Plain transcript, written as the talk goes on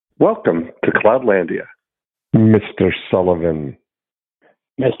Welcome to Cloudlandia, Mr. Sullivan.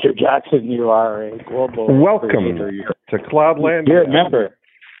 Mr. Jackson, you are a global Welcome creator. to Cloudlandia.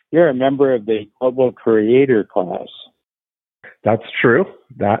 You're a member of the Global Creator class. That's true.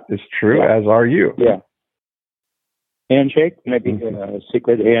 That is true, Yeah. as are you. Yeah. Handshake, maybe a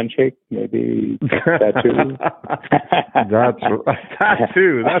secret handshake, maybe tattoo.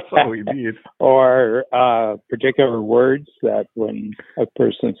 Tattoo. That's all we need. Or particular words that when a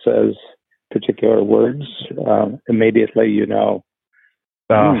person says particular words, immediately you know.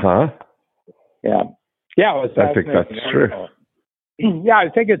 Uh-huh. Yeah. Yeah, it was I think that's true. Yeah, I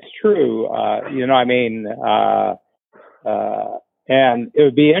think it's true. And it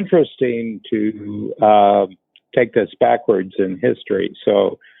would be interesting to take this backwards in history.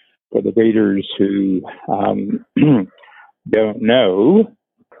 So for the readers who don't know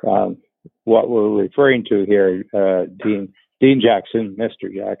what we're referring to here, Dean Jackson, Mr.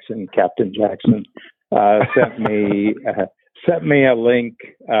 Jackson, Captain Jackson, sent me a link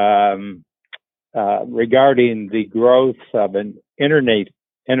regarding the growth of an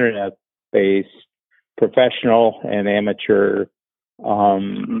internet-based professional and amateur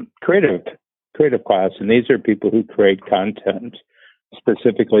creative class, and these are people who create content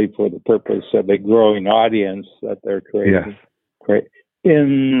specifically for the purpose of a growing audience that they're creating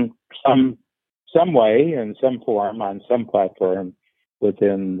in some way, in some form, on some platform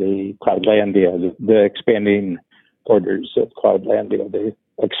within the Cloudlandia, the expanding borders of Cloudlandia, the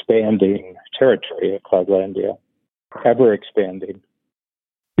expanding territory of Cloudlandia, ever expanding.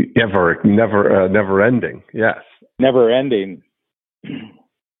 Never ending. Yes. Never ending.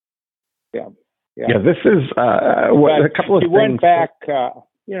 Yeah. This is a couple of things.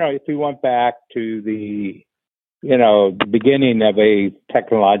 If we went back to the beginning of a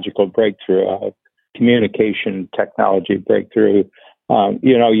technological breakthrough, a communication technology breakthrough,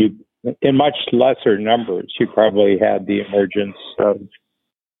 you in much lesser numbers, you probably had the emergence of,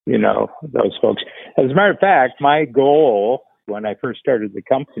 those folks. As a matter of fact, my goal when I first started the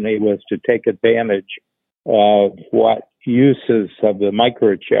company was to take advantage of what uses of the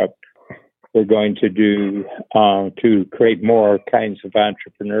microchip we're going to do to create more kinds of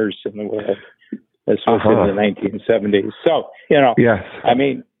entrepreneurs in the world. This was in the 1970s. So, yes. I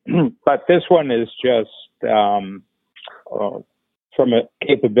mean, but this one is just from a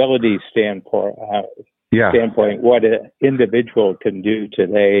capability standpoint, what an individual can do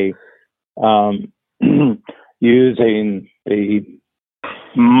today using the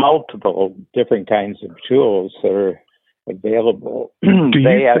multiple different kinds of tools that are available.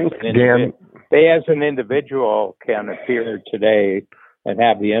 They, as an individual, can appear today and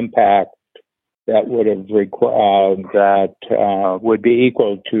have the impact that would have would be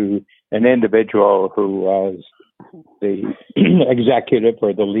equal to an individual who was the executive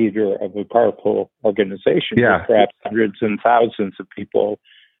or the leader of a powerful organization, with perhaps hundreds and thousands of people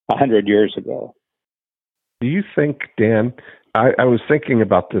 100 years ago. Do you think, Dan, I was thinking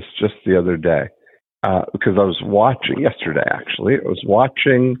about this just the other day, because I was watching yesterday, actually. I was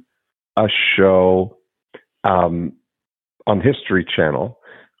watching a show on History Channel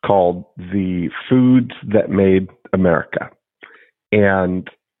called The Foods That Made America. And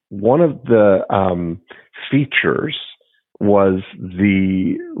one of the features was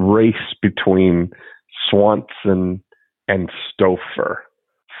the race between Swanson and Stouffer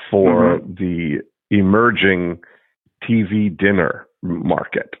for the emerging TV dinner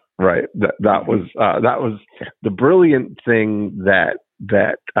market. Right. That was the brilliant thing that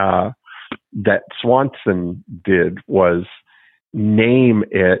Swanson did was named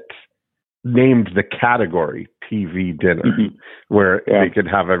the category TV dinner, where they could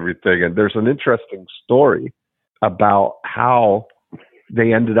have everything. And there's an interesting story about how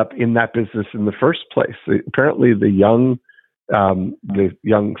they ended up in that business in the first place. Apparently, the young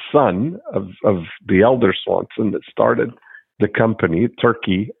son of the elder Swanson that started the company,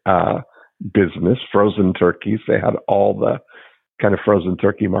 turkey business, frozen turkeys. They had all the kind of frozen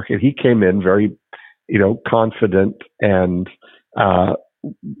turkey market. He came in very, confident and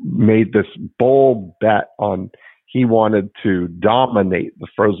made this bold bet on he wanted to dominate the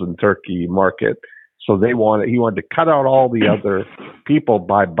frozen turkey market. So he wanted to cut out all the other people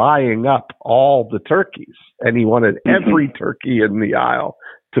by buying up all the turkeys, and he wanted every turkey in the aisle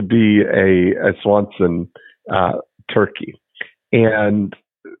to be a Swanson turkey. And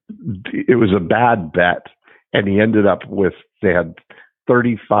it was a bad bet, and he ended up with, they had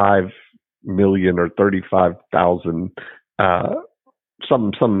 35 million or 35,000,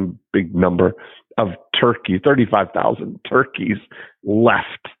 some big number of 35,000 turkeys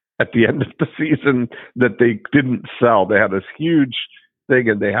left at the end of the season that they didn't sell. They had this huge thing,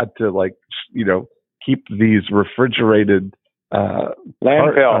 and they had to keep these refrigerated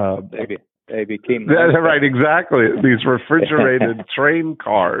landfill. They became right, exactly. These refrigerated train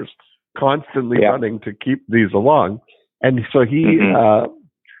cars constantly running to keep these along. And so he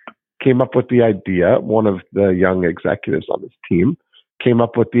came up with the idea, one of the young executives on his team came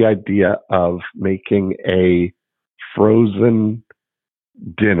up with the idea of making a frozen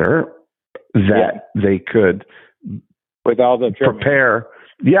dinner that they could with all the prepare.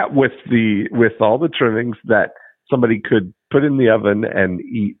 With all the trimmings that somebody could put in the oven and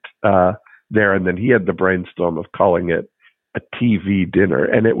eat there. And then he had the brainstorm of calling it a TV dinner.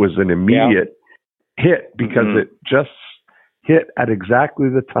 And it was an immediate hit because it just hit at exactly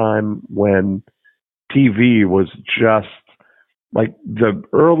the time when TV was just like the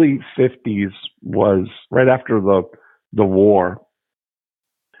early 50s was right after the war,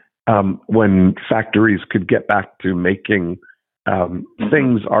 when factories could get back to making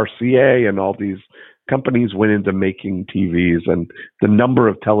things. RCA and all these companies went into making TVs, and the number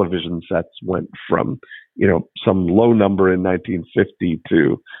of television sets went from, some low number in 1950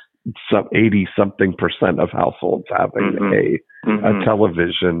 to some 80-something% of households having a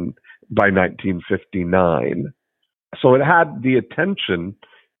television by 1959. So it had the attention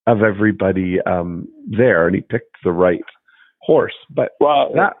of everybody there, and he picked the right horse. But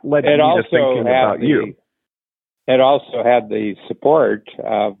that led me to thinking about you. It also had the support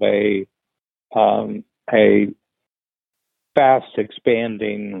of a fast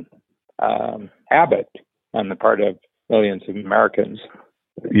expanding habit on the part of millions of Americans.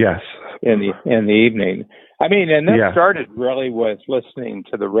 Yes. In the evening. I mean, and that started really with listening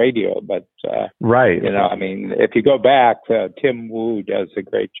to the radio, but right. If you go back, Tim Wu does a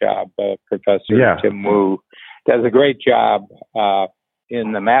great job. Professor Tim Wu does a great job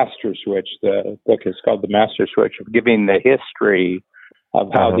in the Master Switch. The book is called The Master Switch, of giving the history of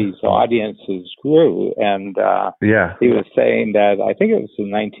how these audiences grew. And he was saying that, I think it was in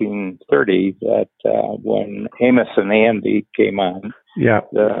 1930, that when Amos and Andy came on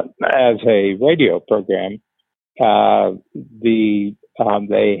as a radio program, they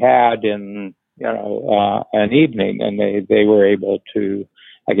had in an evening, and they were able to,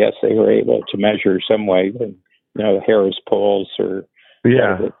 I guess they were able to measure some way, the Harris polls or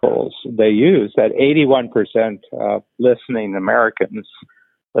whatever polls they used, that 81% of listening Americans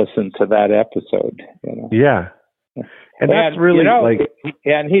listened to that episode. Yeah. And that's really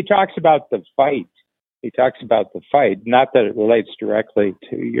and he talks about the fight. Not that it relates directly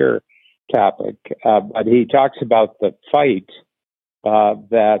to your topic, but he talks about the fight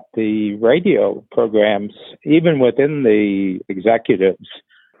that the radio programs, even within the executives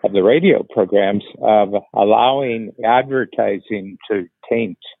of the radio programs, of allowing advertising to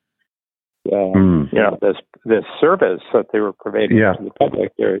taint, this service that they were providing to the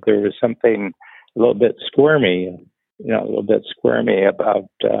public. There was something a little bit squirmy about,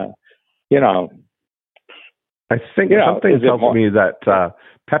 I think something tells me that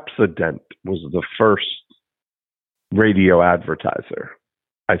Pepsodent was the first radio advertiser.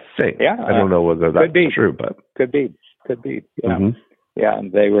 I think. Yeah, I don't know whether that's true, but could be. Yeah, yeah,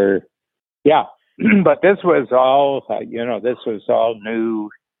 and they were. Yeah, but this was all. This was all new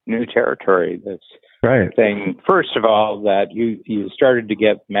territory. This thing. First of all, that you started to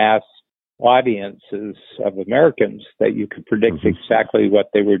get mass audiences of Americans that you could predict exactly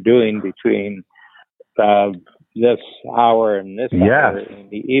what they were doing between this hour and this hour in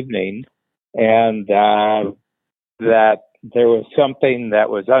the evening, and that there was something that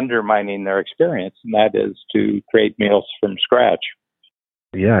was undermining their experience, and that is to create meals from scratch.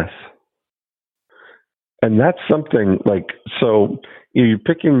 Yes. And that's something so you're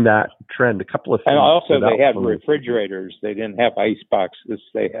picking that trend, a couple of things. And also they had refrigerators. They didn't have ice boxes.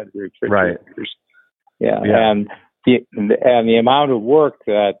 They had refrigerators. Right. Yeah. And the amount of work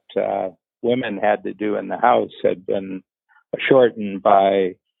that women had to do in the house had been shortened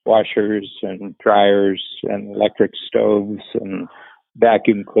by washers and dryers and electric stoves and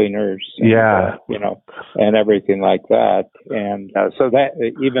vacuum cleaners, and, and everything like that. And so that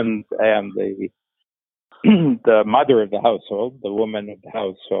even the mother of the household, the woman of the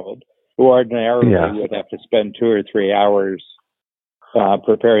household, who ordinarily would have to spend 2 or 3 hours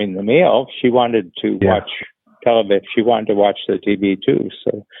preparing the meal, she wanted to watch television. She wanted to watch the TV too.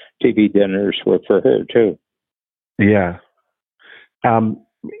 So TV dinners were for her too. Yeah. A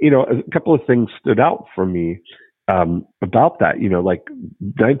couple of things stood out for me about that.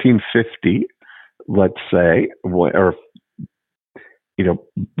 1950, let's say, or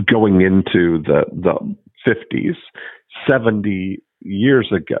going into the 50s, 70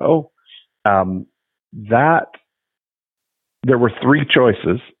 years ago, that there were three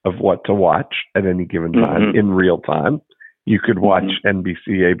choices of what to watch at any given time in real time. You could watch NBC,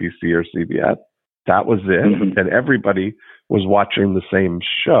 ABC, or CBS. That was it. And everybody was watching the same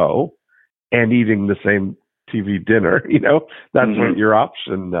show and eating the same TV dinner. That's what your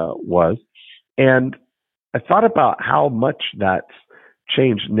option was. And I thought about how much that's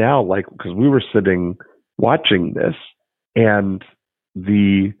changed now, like, because we were sitting watching this, and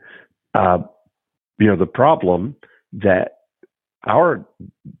the the problem that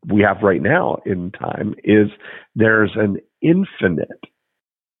we have right now in time is there's an infinite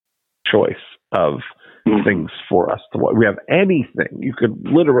choice of things for us to watch. We have anything. You could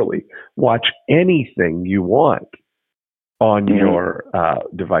literally watch anything you want on your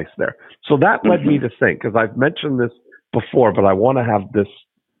device there. So that led me to think, because I've mentioned this before, but I want to have this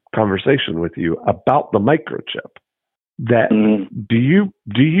conversation with you about the microchip. That do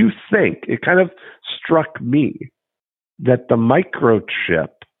you think, it kind of struck me that the microchip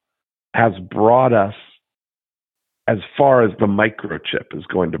has brought us as far as the microchip is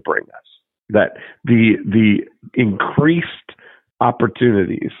going to bring us, that the increased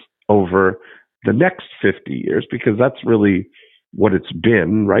opportunities over the next 50 years, because that's really what it's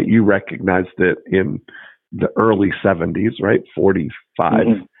been, right? You recognized it in the early 70s, right?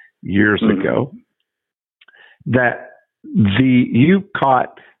 45 years ago, that you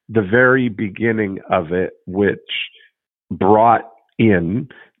caught the very beginning of it, which brought in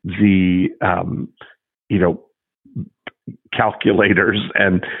the, calculators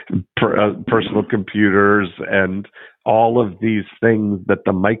and personal computers and all of these things that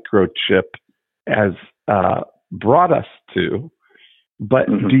the microchip has brought us to. But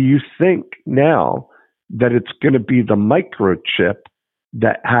do you think now that it's going to be the microchip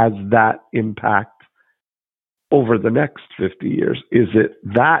that has that impact over the next 50 years? Is it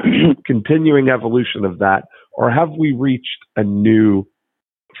that continuing evolution of that, or have we reached a new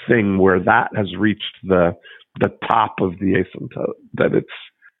thing where that has reached the top of the asymptote, that it's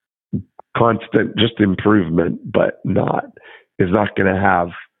constant, just improvement, but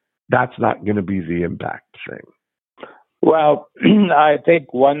that's not going to be the impact thing? Well, I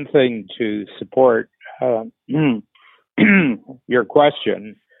think one thing to support your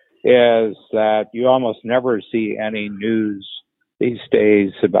question is that you almost never see any news these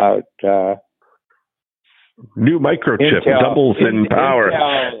days about new microchip doubles in power.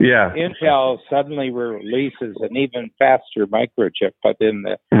 Intel suddenly releases an even faster microchip, but in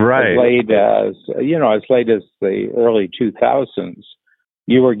the as late as the early 2000s,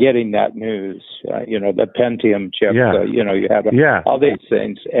 you were getting that news. The Pentium chip. You had all these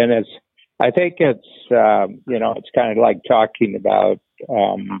things, and I think it's it's kind of like talking about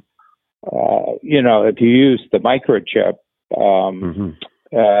if you use the microchip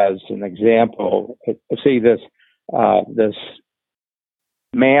as an example. See this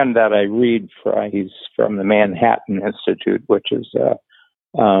man that I read from, he's from the Manhattan Institute, which is a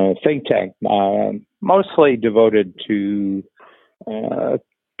think tank mostly devoted to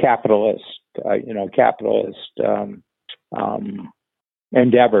capitalist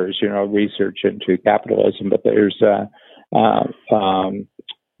endeavors, research into capitalism. But there's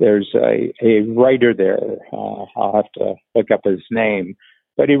a writer there. I'll have to look up his name.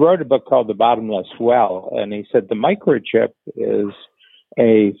 But he wrote a book called The Bottomless Well, and he said the microchip is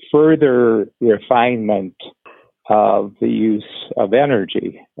a further refinement of the use of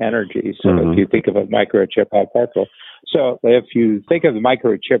energy. So if you think of a microchip, how powerful. So if you think of the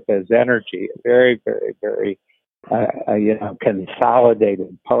microchip as energy, very, very, very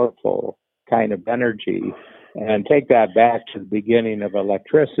consolidated, powerful kind of energy, and take that back to the beginning of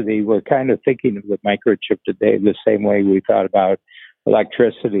electricity, we're kind of thinking of the microchip today the same way we thought about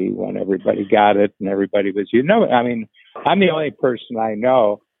electricity when everybody got it and everybody was, I'm the only person I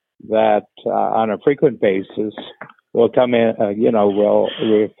know that on a frequent basis will come in, will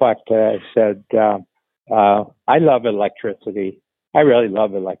reflect. I said, I love electricity. I really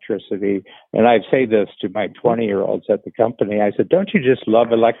love electricity. And I say this to my 20-year-olds at the company. I said, don't you just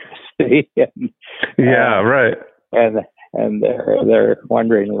love electricity? Right. And they're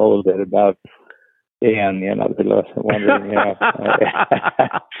wondering a little bit about Dan, they're wondering,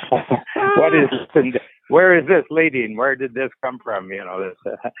 what is this and where is this leading? Where did this come from?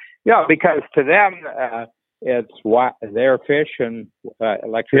 Because to them, it's their fish and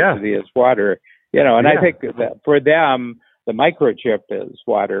electricity is water, and I think that for them, the microchip is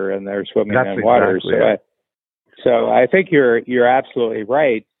water and they're swimming in water. Exactly so I think you're absolutely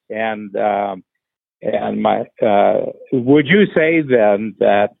right. And would you say then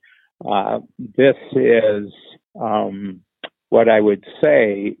that this is what I would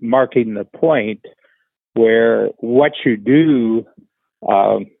say marking the point where what you do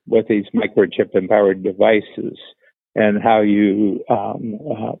with these microchip empowered devices and how you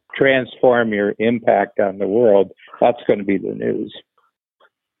transform your impact on the world, that's going to be the news.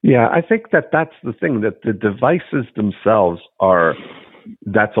 Yeah, I think that's the thing, that the devices themselves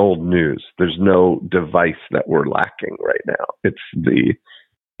that's old news. There's no device that we're lacking right now. It's the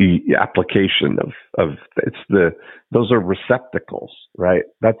application of those are receptacles, right?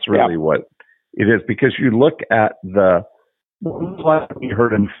 That's really what it is, because you look at when's the last time you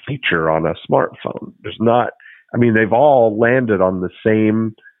heard a feature on a smartphone? There's not. I mean, they've all landed on the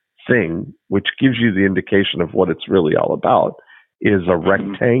same thing, which gives you the indication of what it's really all about, is a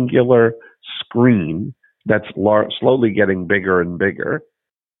rectangular screen that's slowly getting bigger and bigger.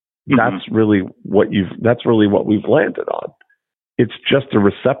 That's really what we've landed on. It's just a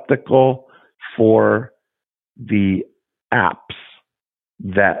receptacle for the apps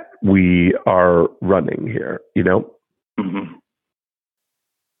that we are running here, you know?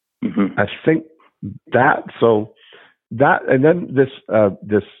 I think that, and then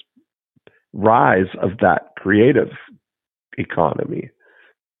this rise of that creative economy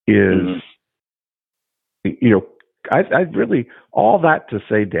is, you know, I really, all that to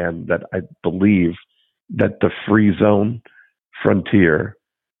say, Dan, that I believe that the free zone frontier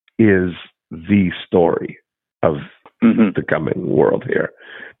is the story of the coming world here.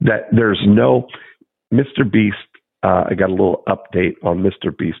 That there's no Mr. Beast. I got a little update on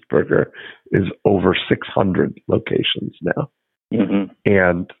Mr. Beast Burger is over 600 locations now,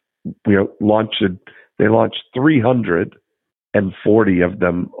 and they launched 340 of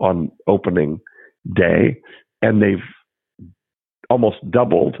them on opening day, and they've almost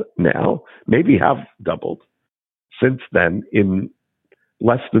doubled now, maybe have doubled since then in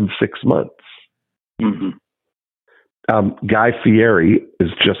less than 6 months. Guy Fieri is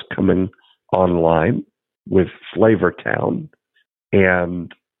just coming online with Flavor Town,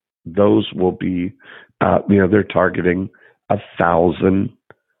 and those will be, they're targeting 1,000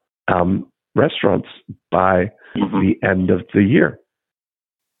 restaurants by the end of the year.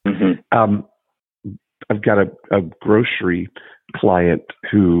 I've got a grocery client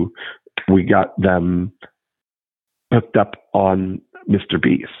who we got them hooked up on Mr.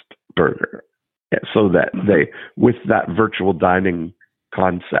 Beast Burger, so that they, with that virtual dining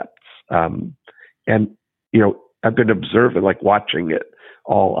concepts, and I've been observing, like watching it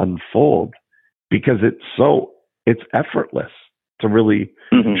all unfold, because it's effortless to really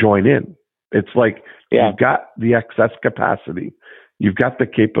join in. It's like you've got the excess capacity, you've got the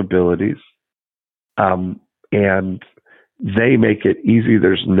capabilities, and they make it easy.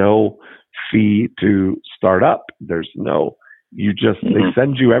 There's no fee to start up. There's no, they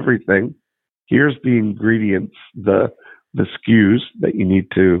send you everything. Here's the ingredients, the SKUs that you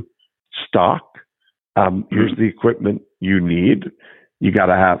need to stock. Here's the equipment you need. You got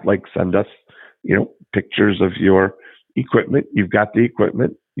to send us, pictures of your equipment. You've got the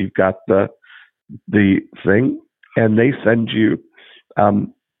equipment. You've got the thing, and they send you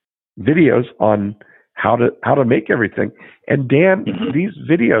videos on how to make everything. And Dan, these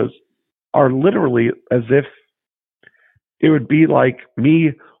videos are literally as if it would be like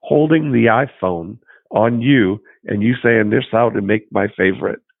me holding the iPhone on you and you saying, "This is how to make my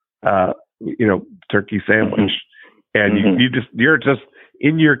favorite, turkey sandwich." And you're just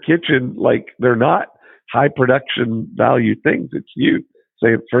in your kitchen, like they're not high production value things. It's you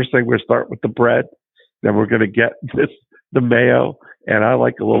saying, first thing, we're going to start with the bread, then we're going to get the mayo, and I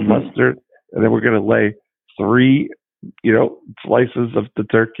like a little mustard, and then we're going to lay 3, slices of the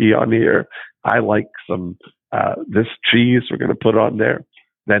turkey on here. I like some this cheese we're going to put on there,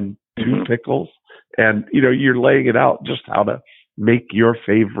 then 2 pickles, and you're laying it out just how to make your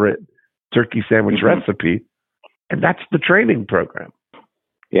favorite turkey sandwich recipe, and that's the training program.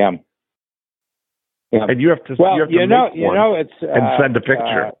 Yeah. And you have to it's and send a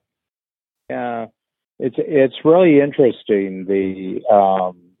picture. It's really interesting.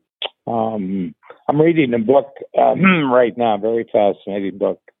 I'm reading a book right now, very fascinating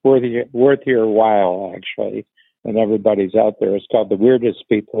book, worth your while actually, and everybody's out there. It's called The Weirdest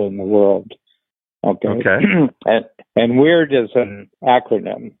People in the World. Okay. And weird is an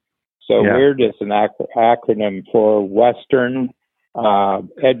acronym. So weird is an acronym for Western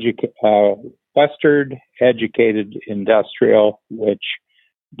educated, industrial, rich,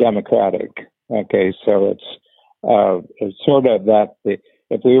 democratic. Okay, so it's sort of that.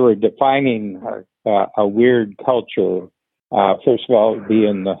 If we were defining a weird culture, first of all, it would be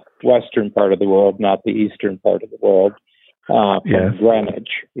in the western part of the world, not the eastern part of the world. From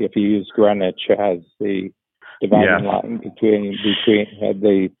Greenwich, if you use Greenwich as the dividing line between the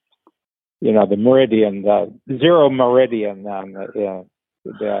the meridian, the zero meridian on the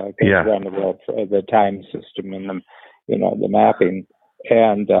around the world, for the time system and the mapping,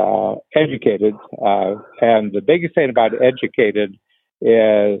 and educated. And the biggest thing about educated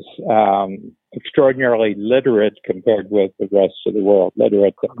is extraordinarily literate compared with the rest of the world.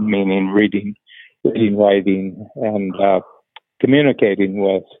 Literate meaning reading, writing, and communicating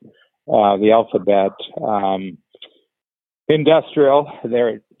with the alphabet. Industrial,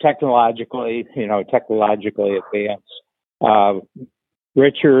 they're technologically advanced,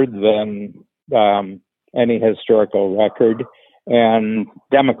 richer than any historical record, and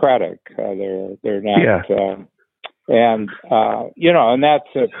democratic. They're not, and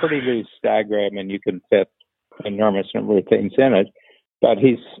that's a pretty loose diagram, and you can fit an enormous number of things in it. But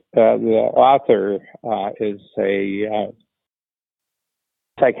he's the author is a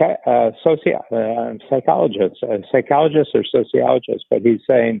psychologist or sociologist, but he's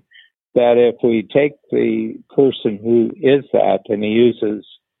saying that if we take the person who is that, and he uses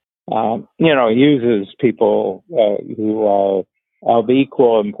people who are of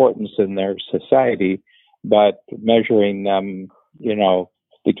equal importance in their society, but measuring them,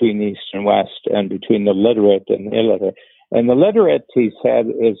 between East and West and between the literate and the illiterate. And the literate, he said,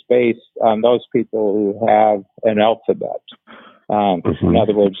 is based on those people who have an alphabet. In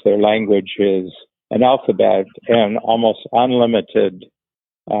other words, their language is an alphabet and almost unlimited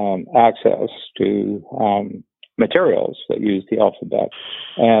access to materials that use the alphabet.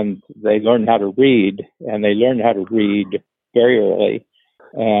 And they learn how to read, and they learn how to read very early.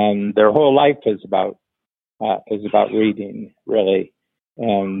 And their whole life is about reading, really.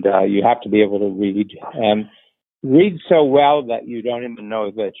 And you have to be able to read, and read so well that you don't even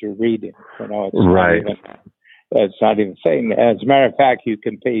know that you're reading. It's right. It's not even saying. As a matter of fact, you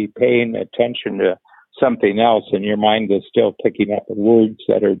can be paying attention to something else, and your mind is still picking up the words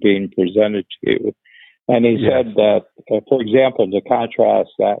that are being presented to you. And he said that, for example, to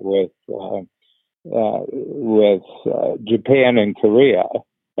contrast that with Japan and Korea,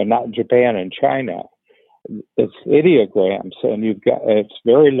 but not Japan and China, it's ideograms, and it's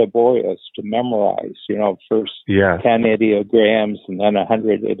very laborious to memorize. First 10 ideograms and then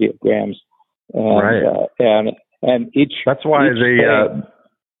 100 ideograms. And and each. That's why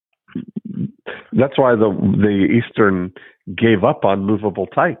that's why the Eastern gave up on movable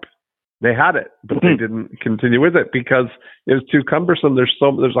type. They had it, but they didn't continue with it because it was too cumbersome. There's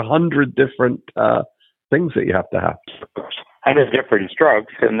 100 different things that you have to have. 100 different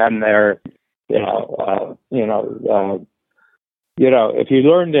strokes, and then they're if you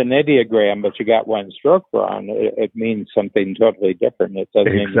learned an ideogram but you got one stroke wrong, it means something totally different. It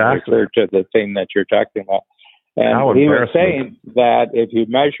doesn't even refer to the thing that you're talking about. And he was saying that if you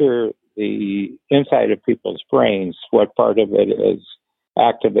measure the inside of people's brains, what part of it is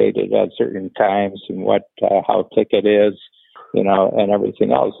activated at certain times and how thick it is, and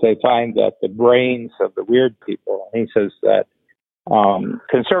everything else, they find that the brains of the weird people, and he says that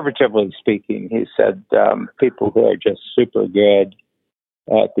conservatively speaking, he said people who are just super good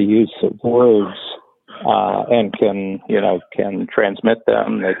at the use of words and can transmit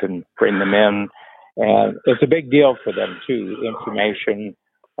them, they can bring them in, and it's a big deal for them too. Information,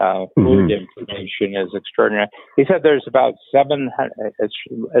 word information is extraordinary. He said there's about 700.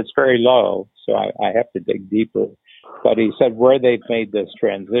 It's very low, so I have to dig deeper. But he said where they've made this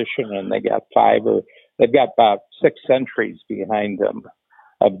transition, and they've got about 6 centuries behind them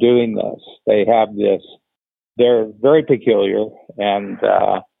of doing this. They have this. They're very peculiar, and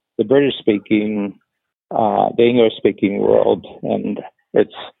the British-speaking, the English-speaking world, and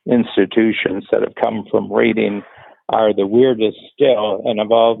its institutions that have come from reading are the weirdest still. And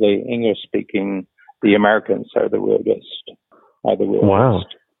of all the English-speaking, the Americans are the weirdest. Wow.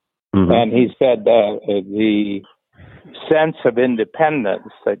 And he said the sense of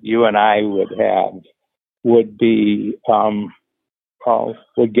independence that you and I would have would be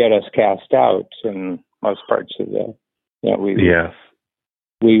would get us cast out in most parts of the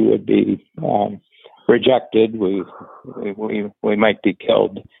we would be rejected. We might be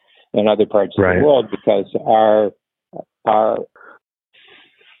killed in other parts of the world because our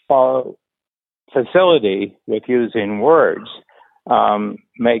facility with using words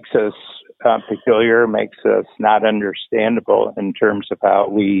makes us peculiar, makes us not understandable in terms of how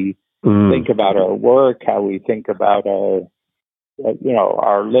we think about our work, how we think about our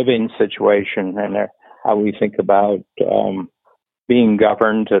living situation, and how we think about being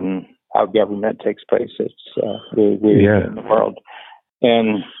governed and how government takes place. It's weird in the world.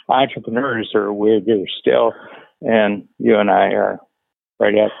 And entrepreneurs are weirder still, and you and I are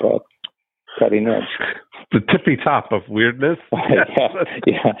right at the cutting edge. the tippy top of weirdness.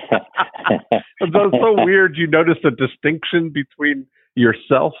 Yeah. It's so weird. You notice a distinction between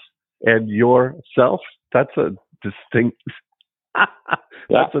yourself and yourself. That's a distinct.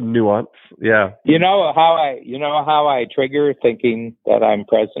 That's a nuance. Yeah. You know how I trigger thinking that I'm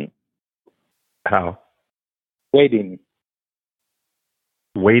present? How? Waiting.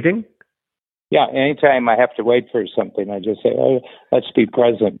 Waiting? Yeah, anytime I have to wait for something, I just say, "Oh, let's be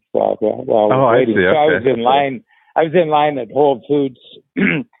present while waiting." I see. So Okay. I was in line. I was in line at Whole Foods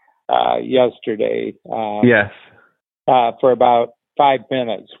yesterday. Yes. For about 5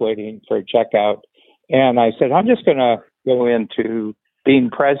 minutes waiting for checkout, and I said, "I'm just going to go into being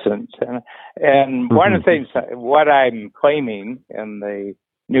present." And one of the things, what I'm claiming in the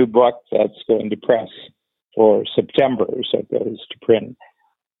new book that's going to press for September, so it goes to print,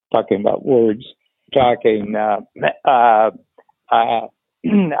 talking about words, I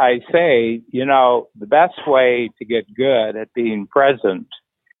say, the best way to get good at being present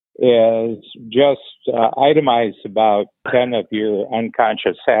is just itemize about 10 of your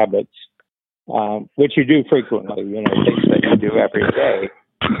unconscious habits, which you do frequently, things that you do every day.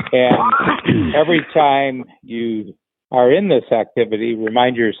 And every time you are in this activity,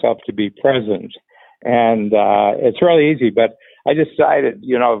 remind yourself to be present. And it's really easy, but I decided,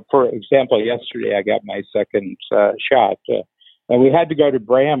 for example, yesterday I got my second shot, and we had to go to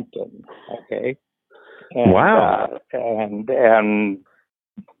Brampton. Okay. And, wow. And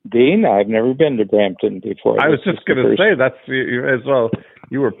Dean, I've never been to Brampton before. I was just going to say that's as well.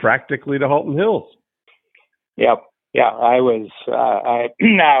 You were practically to Halton Hills. Yep. Yeah, I was.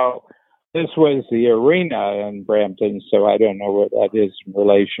 Now, this was the arena in Brampton, so I don't know what that is in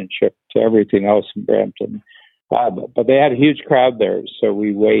relationship to everything else in Brampton. But they had a huge crowd there, so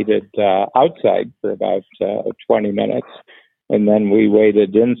we waited outside for about 20 minutes, and then we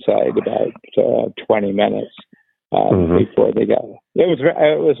waited inside about 20 minutes before they got. It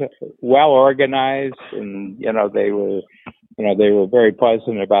was well organized, and they were very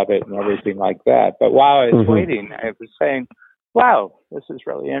pleasant about it and everything like that. But while I was waiting, I was saying, "Wow, this is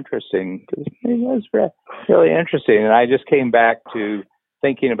really interesting." It was really interesting, and I just came back to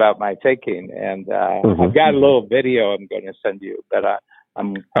thinking about my thinking, and I've got a little video I'm going to send you, but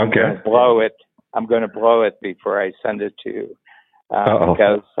I'm going to blow it. I'm going to blow it before I send it to you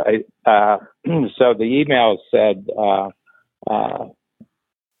because so the email said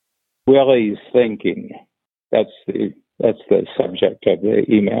Willie's thinking. That's the subject of the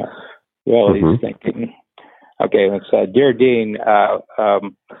email. Willie's thinking. Okay, it's Dear Dean,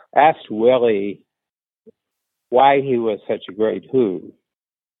 asked Willie why he was such a great who.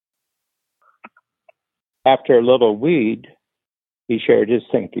 After a little weed, he shared his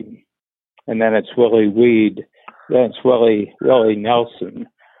thinking. And then it's Willie Weed. Then it's Willie Nelson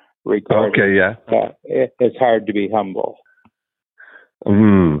regarding. Okay, yeah. It's hard to be humble.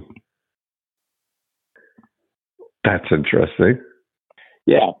 That's interesting.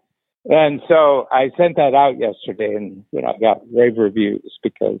 Yeah. And so I sent that out yesterday, and I got rave reviews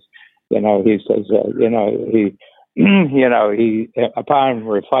because he says he upon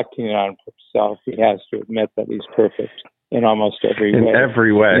reflecting on himself, he has to admit that he's perfect in almost every way. In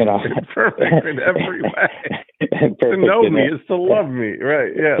every way. Perfect in every way. To know me is to love me,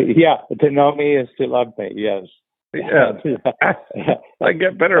 right? Yeah. Yeah. To know me is to love me. Yes. Yeah. I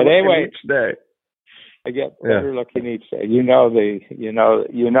get better looking each day. I get better looking each day. Willie's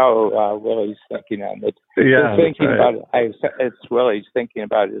thinking on it. Yeah, thinking about it. It's Willie's thinking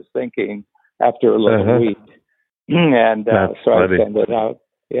about his thinking after a little week, and so I send it out.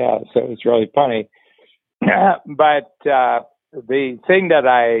 Yeah, so it's really funny. But the thing that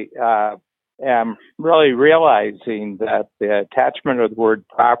I am really realizing that the attachment of the word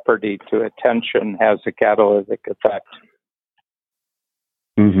property to attention has a catalytic effect.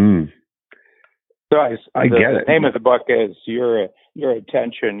 So I get it. The name of the book is Your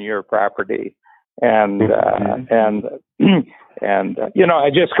Attention, Your Property, and I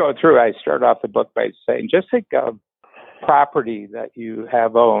just go through. I start off the book by saying, just think of property that you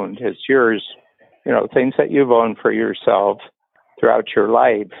have owned. It's yours. Things that you've owned for yourself throughout your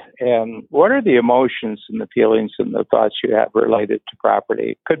life, and what are the emotions and the feelings and the thoughts you have related to property?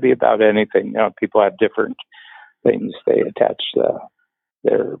 It could be about anything. People have different things they attach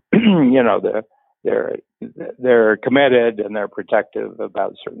they're committed and they're protective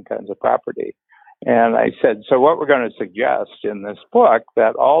about certain kinds of property. And I said, so what we're going to suggest in this book,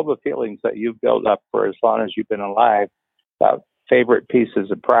 that all the feelings that you've built up for as long as you've been alive about favorite pieces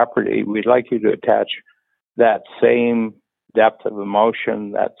of property, we'd like you to attach that same depth of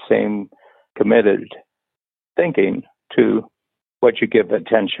emotion, that same committed thinking to what you give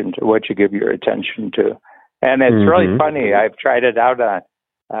attention to, what you give your attention to. And it's really funny. I've tried it out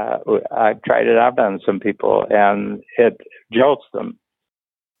on some people, and it jolts them.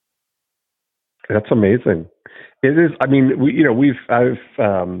 That's amazing. It is. I mean, I've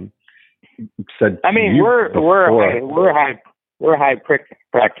said. I mean, we're high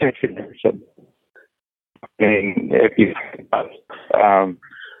practitioners. I mean, if you,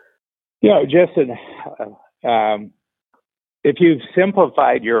 if you've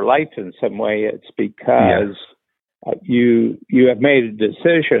simplified your life in some way, it's because you have made a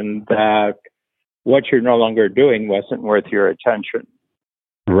decision that what you're no longer doing wasn't worth your attention.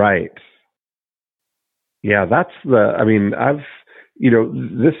 Right. Yeah, that's this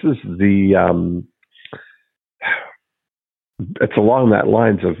is the, it's along that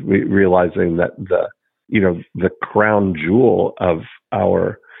lines of realizing that the crown jewel of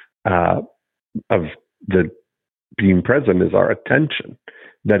our, of the being present is our attention,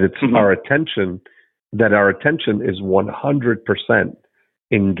 that it's our attention, that our attention is 100%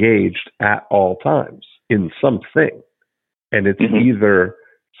 engaged at all times in something. And it's either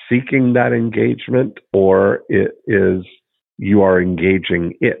seeking that engagement or it is you are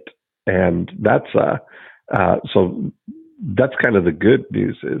engaging it. And that's so that's kind of the good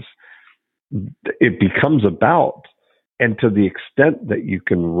news is it becomes about, and to the extent that you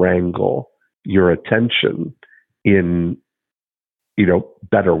can wrangle your attention in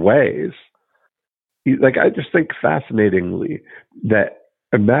better ways, like I just think fascinatingly that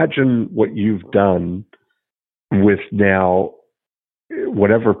imagine what you've done with now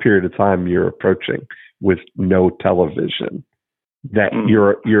whatever period of time you're approaching with no television, that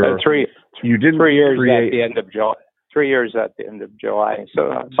you're 3 years create, at the end of July. 3 years at the end of July.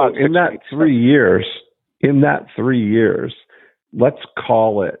 So in that 3 years, let's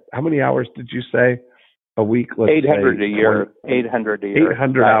call it, how many hours did you say a week? 800 a year. 800 a year.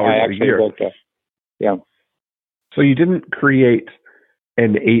 800 hours a year. Yeah. So you didn't create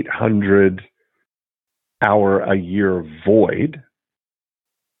an 800 hour a year void.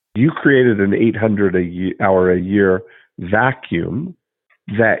 You created an 800 hour a year vacuum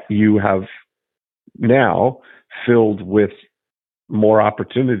that you have now filled with more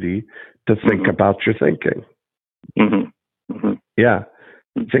opportunity to think about your thinking. Yeah.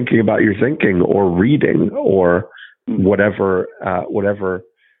 Thinking about your thinking or reading or whatever.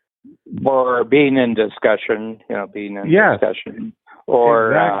 Or being in discussion, discussion.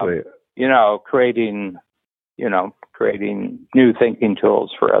 Or, creating new thinking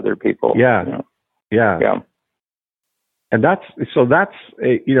tools for other people. Yeah. And that's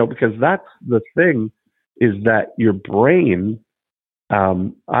because that's the thing is that your brain,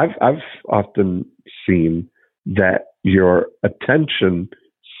 I've often seen that your attention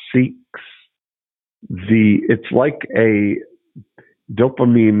seeks it's like a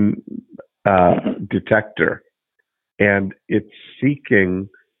dopamine detector, and it's seeking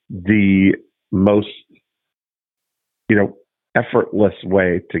the most effortless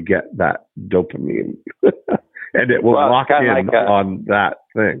way to get that dopamine. And it will lock in on that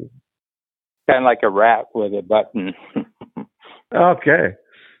thing. Kind of like a rat with a button. Okay.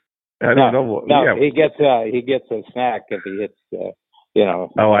 I don't know. No, he gets a snack if he hits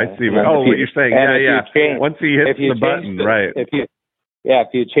Oh, I see. What you're saying. Yeah. Once he hits the button, right.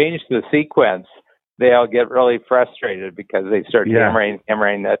 If you change the sequence, they'll get really frustrated because they start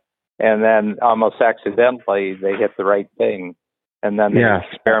hammering it, and then almost accidentally they hit the right thing, and then they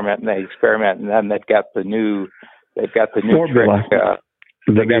experiment, and then they've got the new formula.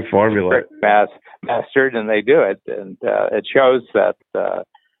 The new formula mastered, and they do it, and it shows that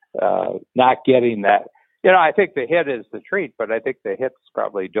not getting that. I think the hit is the treat, but I think the hit's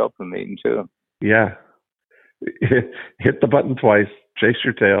probably dopamine too. Yeah. Hit the button twice, chase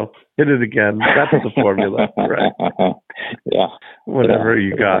your tail, hit it again. That's the formula, right? Yeah. Whatever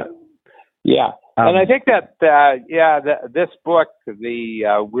you got. Yeah. And I think that, this book,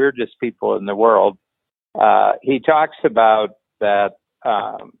 The Weirdest People in the World, he talks about that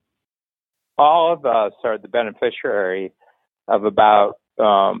all of us are the beneficiary of about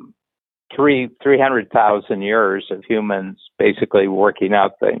 300,000 years of humans basically working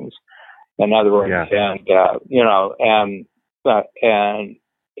out things. In other words, and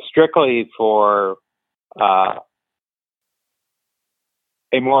strictly for a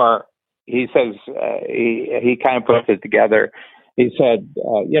more, he says, he kind of puts it together. He said,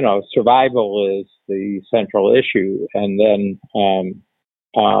 survival is the central issue, and then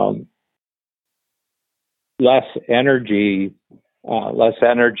less energy, what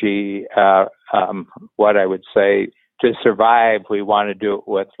I would say, to survive, we want to do it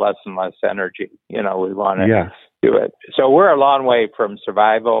with less and less energy. We want to do it. So we're a long way from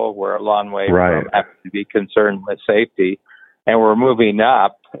survival. We're a long way from having to be concerned with safety, and we're moving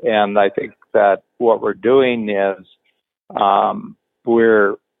up. And I think that what we're doing is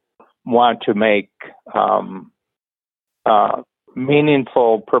we want to make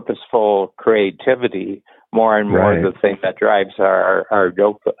meaningful, purposeful creativity more and more the thing that drives our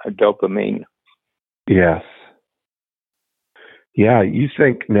dopamine. Yes. Yeah, you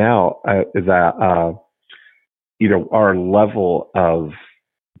think now that our level of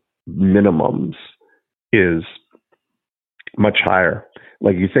minimums is much higher.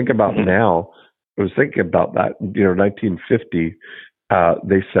 Like you think about now, I was thinking about that. 1950,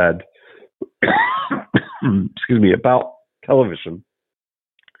 they said, excuse me, about television,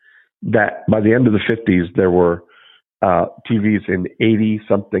 that by the end of the 50s there were TVs in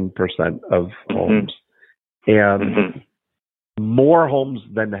 80-something% of homes, and more homes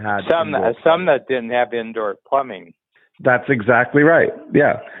than had some that didn't have indoor plumbing. That's exactly right.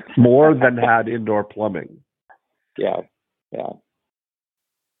 Yeah, more than had indoor plumbing. Yeah.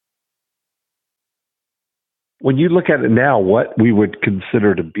 When you look at it now, what we would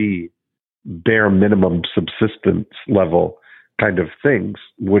consider to be bare minimum subsistence level kind of things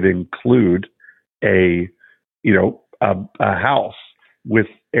would include a house with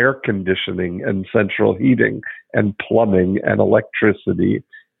air conditioning and central heating and plumbing and electricity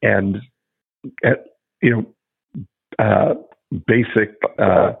and basic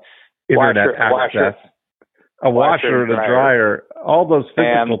internet access, a washer and a dryer, all those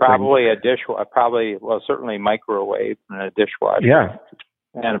physical and probably things. certainly microwave and a dishwasher,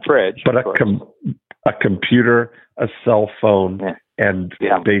 and a fridge, but a computer, a cell phone, and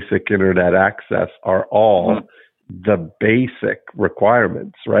basic internet access are all the basic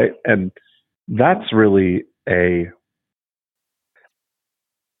requirements, right? And that's really Are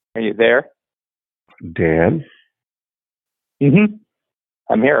you there, Dan? Mm-hmm.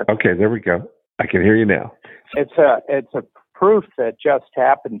 I'm here. Okay, there we go. I can hear you now. It's a proof that just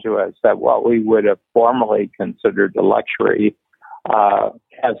happened to us that what we would have formerly considered a luxury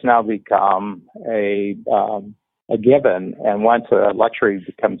has now become a given. And once a luxury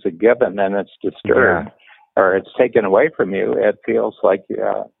becomes a given, then it's disturbed or it's taken away from you. It feels like you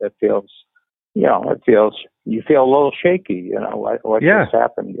feel a little shaky. What just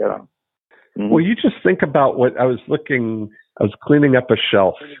happened. Well, you just think about what I was cleaning up a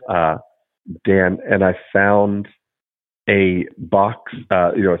shelf, Dan, and I found a box,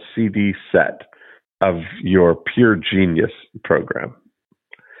 a CD set of your Pure Genius program.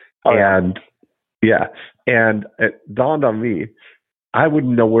 And it dawned on me, I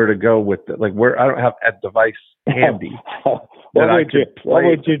wouldn't know where to go with it. Like I don't have a device handy What would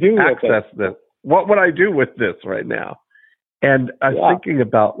you do with this. What would I do with this right now? And I was thinking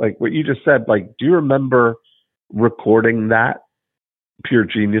about like what you just said. Like, do you remember recording that Pure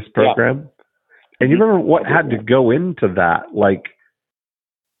Genius program? And you remember what had to go into that? Like,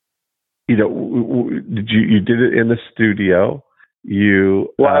 you did it in the studio? We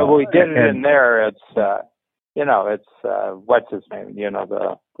did it in there. It's what's his name?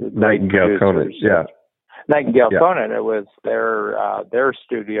 The Nightingale Conant. Yeah, Nightingale Conant. It was their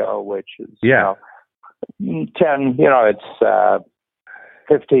studio, which is 10. It's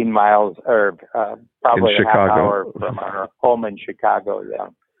 15 miles or probably a half hour from our home in Chicago.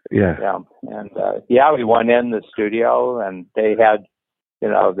 And we went in the studio, and they had,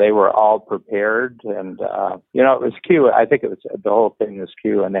 they were all prepared, and it was Q. I think it was the whole thing was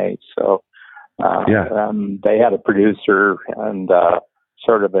Q&A. So they had a producer and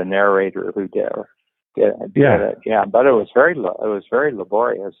sort of a narrator who did it. Yeah, but it was very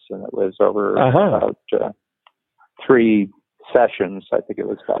laborious, and it was over about 3 sessions. I think it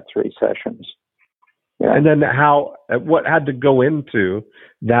was about 3 sessions. Yeah. And then what had to go into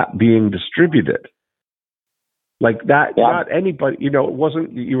that being distributed? Like that, not anybody, it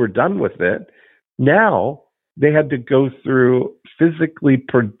wasn't that you were done with it. Now they had to go through physically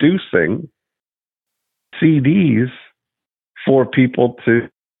producing CDs for people to,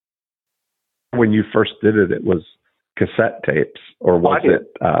 when you first did it, it was cassette tapes, or was audio.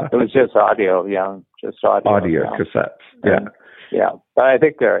 It was just audio, just audio. Audio cassettes, yeah. But I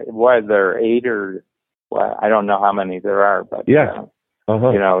think there 8 or, well, I don't know how many there are, but in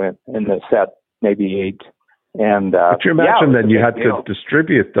the set, maybe 8. And but you imagine then you had to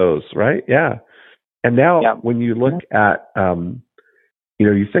distribute those, right? Yeah. And now when you look at,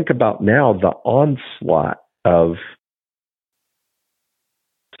 you think about now the onslaught of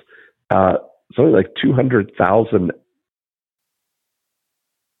something like 200,000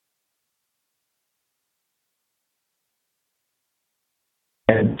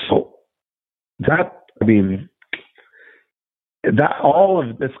 And so that, I mean, that all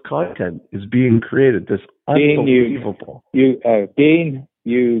of this content is being created. This unbelievable. Dean,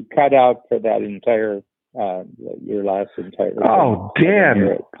 you cut out for that entire your last entire. Oh,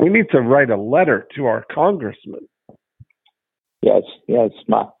 Dan, we need to write a letter to our congressman. Yes. I'm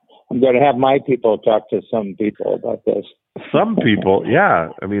going to have my people talk to some people about this. Some people, yeah.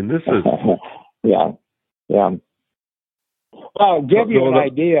 I mean, this is. Yeah. Well, give you an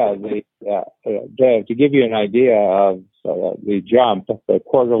idea. To give you an idea of the jump, the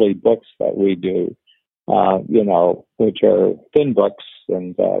quarterly books that we do, which are thin books,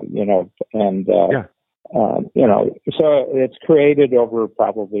 and so it's created over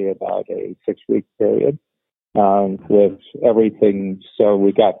probably about a 6-week period with everything. So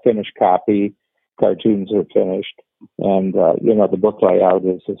we got finished copy, cartoons are finished, and the book layout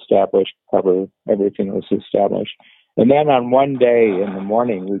is established, cover, everything is established. And then on one day in the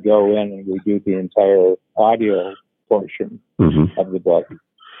morning, we go in and we do the entire audio portion of the book.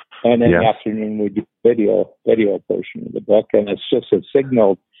 And in the afternoon, we do video portion of the book. And it's just a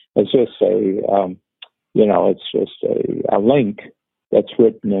signal. It's just a link that's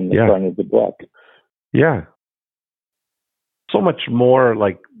written in the front of the book. Yeah. So much more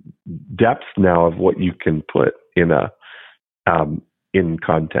like depth now of what you can put in in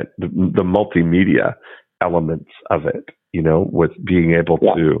content, the multimedia elements of it, with being able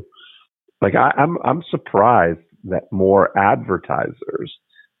to, like, I'm surprised that more advertisers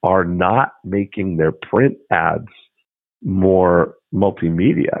are not making their print ads more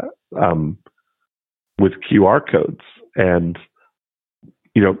multimedia with QR codes and,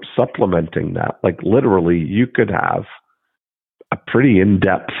 supplementing that. Like, literally, you could have a pretty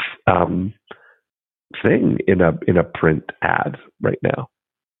in-depth thing in a print ad right now.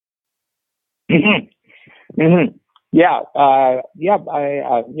 I'm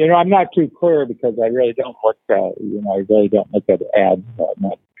not too clear because I really don't look at ads that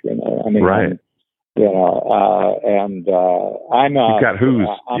much. Right. And I'm a. You got who's?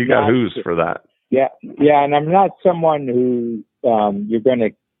 You got who's for that? Yeah, and I'm not someone who you're going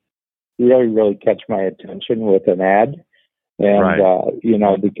to really, really catch my attention with an ad,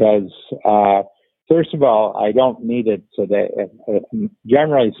 and because first of all, I don't need it today.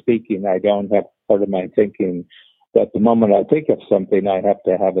 Generally speaking, I don't have part of my thinking that the moment I think of something, I have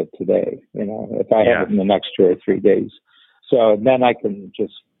to have it today. If I have it in the next 2 or 3 days. So then I can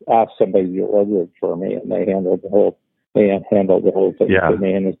just ask somebody to order it for me, and they handle the whole thing for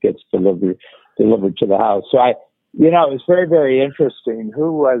me, and it gets delivered to the house. So it was very, very interesting.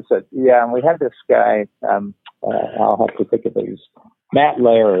 Who was it? Yeah, and we had this guy. I'll have to think of his Matt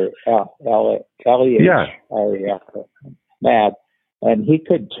Lair, L-E-H, Matt, and he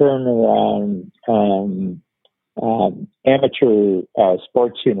could turn around amateur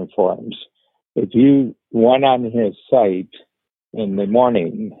sports uniforms. If you went on his site in the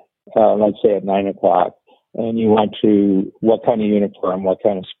morning, let's say at 9:00, and you went to what kind of uniform, what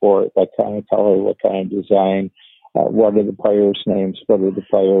kind of sport, what kind of color, what kind of design, what are the players' names, what are the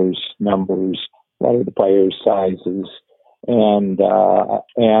players' numbers, what are the players' sizes, and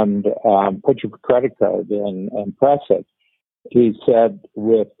put your credit card in and press it. He said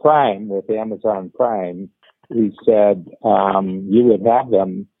with Amazon Prime, he said you would have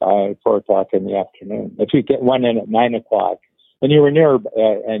them by 4:00 in the afternoon. If you get one in at 9:00 and you were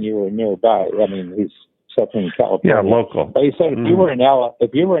nearby, I mean, he's something in California. Yeah, local. But he said if you were in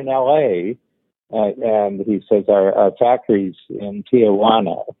LA, and he says our factories in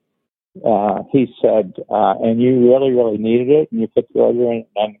Tijuana, he said, and you really, really needed it, and you put the order in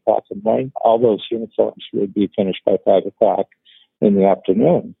at 9:00 in the morning, all those uniforms would be finished by 5:00 in the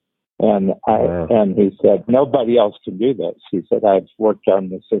afternoon. And and he said, nobody else can do this. He said, I've worked on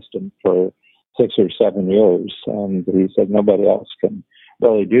the system for 6 or 7 years, and he said, nobody else can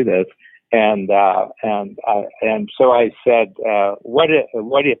really do this. And so I said, what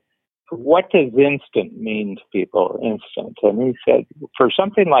does instant mean to people? Instant. And he said, for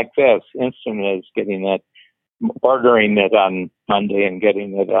something like this, instant is ordering it on Monday and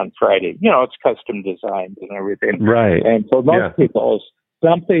getting it on Friday. It's custom designed and everything. Right. And for most people,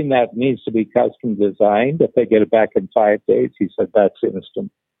 something that needs to be custom designed, if they get it back in 5 days, he said, that's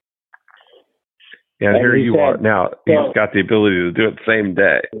instant. Yeah, and here you are. Now, he's got the ability to do it same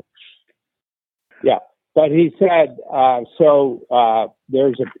day. Yeah. But he said,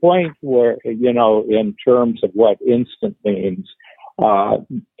 there's a point where, in terms of what instant means,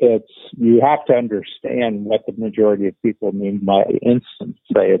 you have to understand what the majority of people mean by instant.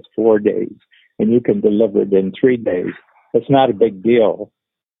 Say it's 4 days, and you can deliver it in 3 days. It's not a big deal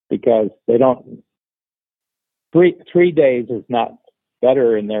because they don't. 3 days is not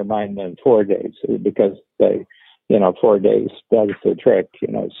better in their mind than 4 days because they, 4 days does the trick,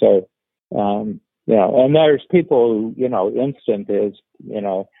 So, and there's people who, instant is,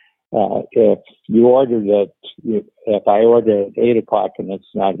 if you ordered it, if I order at 8 o'clock and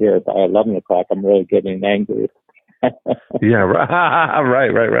it's not here by 11 o'clock, I'm really getting angry. Yeah,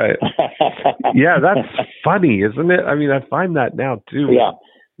 right. Yeah, that's funny, isn't it? I mean, I find that now too. Yeah.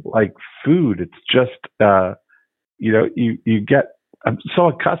 Like food, it's just, you get, I'm so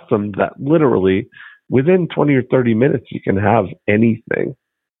accustomed that literally within 20 or 30 minutes, you can have anything.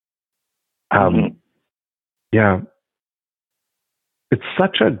 Yeah. It's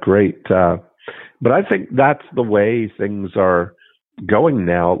such a great, but I think that's the way things are going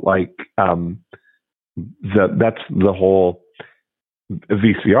now. Like, that's the whole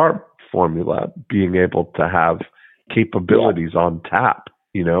VCR formula, being able to have capabilities on tap,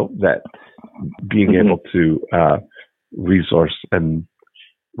 that being able to resource and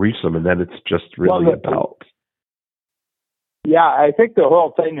reach them. And then it's just really about. Yeah, I think the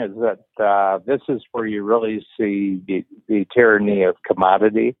whole thing is that this is where you really see the tyranny of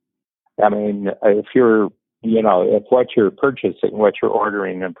commodity. I mean, if what you're purchasing, what you're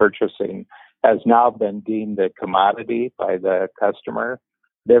ordering and purchasing has now been deemed a commodity by the customer,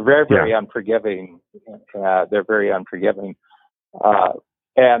 they're very, very unforgiving. They're very unforgiving.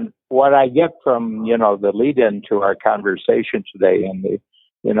 And what I get from, the lead into our conversation today and the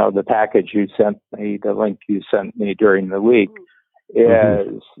package you sent me, the link you sent me during the week,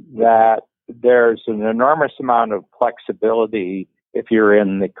 is that there's an enormous amount of flexibility if you're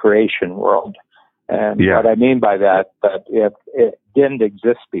in the creation world. And what I mean by that if it didn't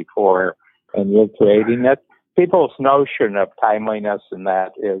exist before and you're creating it, people's notion of timeliness and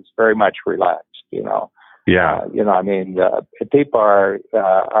that is very much relaxed, Yeah. People are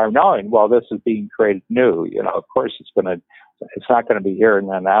knowing, well, this is being created new, of course it's not going to be here in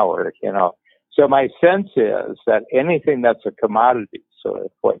an hour, So my sense is that anything that's a commodity, so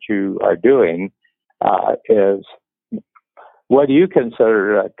if what you are doing is, whether you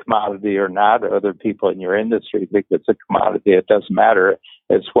consider it a commodity or not, other people in your industry think it's a commodity, it doesn't matter.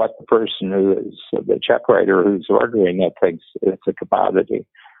 It's what the person who is the check writer who's ordering it thinks it's a commodity.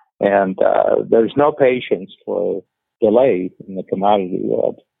 And there's no patience for delay in the commodity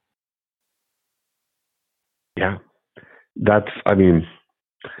world. Yeah. There's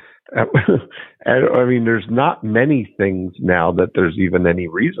not many things now that there's even any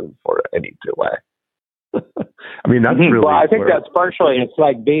reason for any delay. That's really. Well, I think that's partially. It's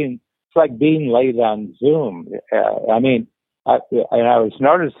like being late on Zoom. I was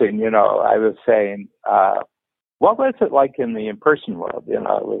noticing. I was saying, what was it like in the in-person world?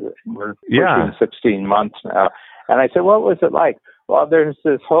 We're pushing 16 months now, and I said, what was it like? Well, there's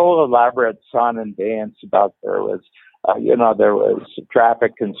this whole elaborate song and dance about there was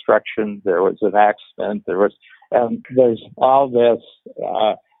traffic construction, there was an accident, there's all this,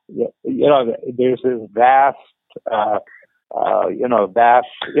 there's this vast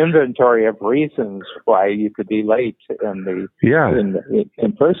inventory of reasons why you could be late in the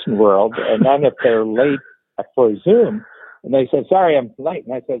in-person world. And then if they're late for Zoom, and they say, sorry, I'm late.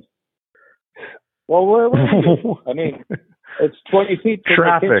 And I said, well, where were you? It's 20 feet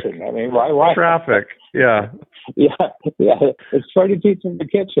from the kitchen. Why? Traffic, yeah. Yeah, it's 20 feet from the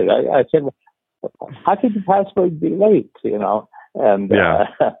kitchen. I said, how could you possibly be late, And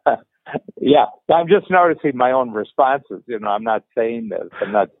I'm just noticing my own responses. I'm not saying this.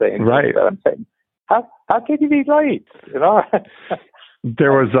 I'm not saying right. This, but I'm saying, how could you be late?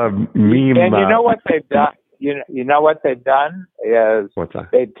 There was a meme. And you know what they've done? You know what they've done is what's that?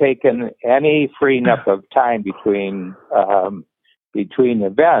 They've taken any freeing up of time between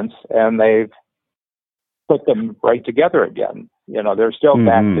events and they've put them right together again. They're still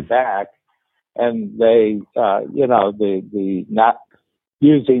back to back, and they, the not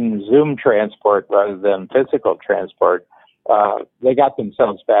using Zoom transport rather than physical transport, they got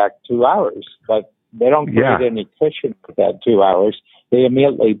themselves back 2 hours, but they don't create any cushion for that 2 hours. They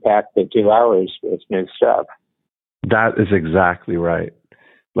immediately pack the 2 hours with new stuff. That is exactly right.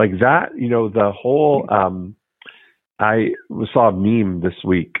 Like that, the whole, I saw a meme this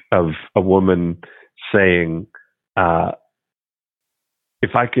week of a woman saying,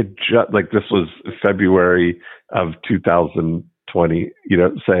 if I could just, like this was February of 2020,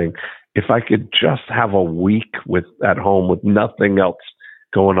 saying, if I could just have a week at home with nothing else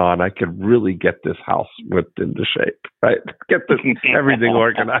going on, I could really get this house whipped into shape, right? Get everything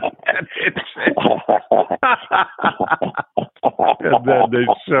organized. And then they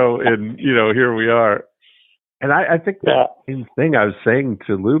show in, here we are. And I think that same thing I was saying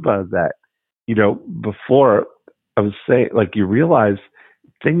to Luba that, before I was saying, like, you realize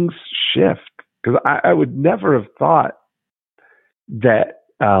things shift. Because I would never have thought that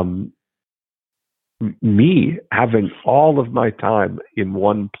me having all of my time in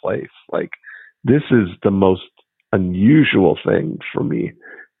one place, like this is the most unusual thing for me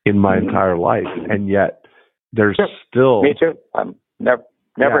in my entire life, and yet there's still me too. I'm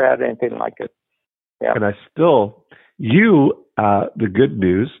never had anything like it. Yeah, and I still the good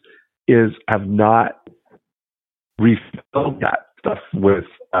news is have not refilled that stuff with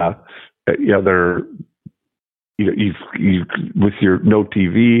other. You've with your no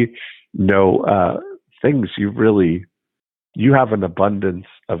TV, no things. You have an abundance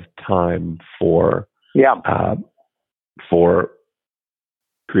of time for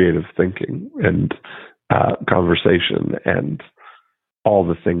creative thinking and conversation and all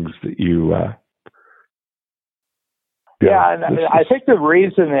the things that you. And I think the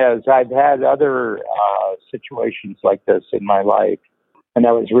reason is I've had other situations like this in my life, and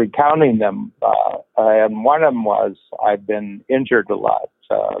I was recounting them. And one of them was I've been injured a lot,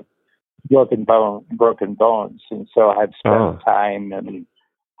 broken bones, and so I've spent time in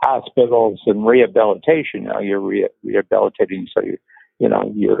hospitals and rehabilitation. You're rehabilitating, so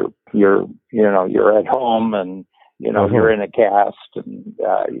you're at home, and you're in a cast, and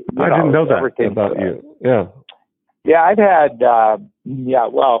I didn't know that about you. Yeah, I've had.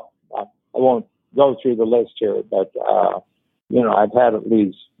 Well, I won't go through the list here, but I've had at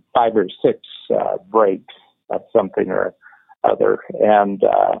least 5 or 6 breaks of something or other, and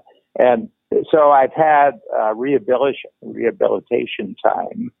so I've had rehabilitation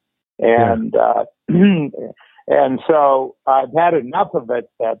time, and and so I've had enough of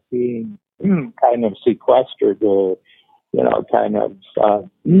it that being kind of sequestered, or kind of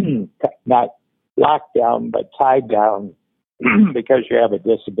not locked down but tied down because you have a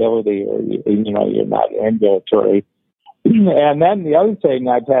disability, or you're not ambulatory. And then the other thing,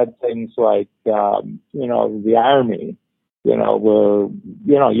 I've had things like the Army, where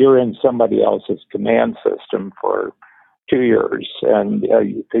you're in somebody else's command system for 2 years, and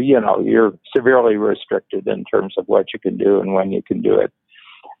you're severely restricted in terms of what you can do and when you can do it.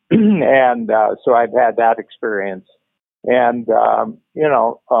 And so I've had that experience, and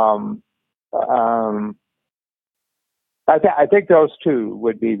I think those two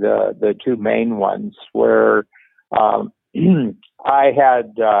would be the two main ones where I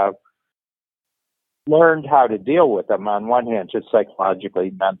had learned how to deal with them. On one hand, just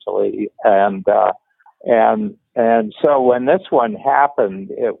psychologically, mentally, and so when this one happened,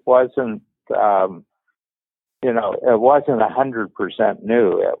 it wasn't it wasn't 100%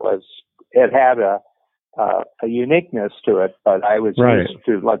 new. It had a uniqueness to it, but I was used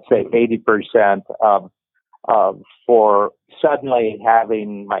to, let's say, 80% for suddenly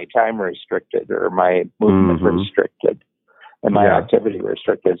having my time restricted, or my movement restricted, and my activity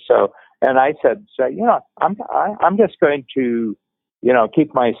restricted. So, and I said, I'm just going to,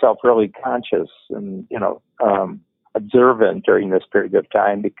 keep myself really conscious and, observant during this period of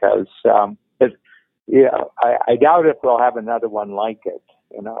time, because I doubt if we'll have another one like it.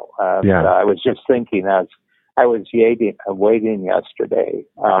 I was just thinking as I was waiting yesterday.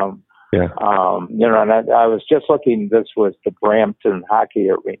 And I was just looking. This was the Brampton Hockey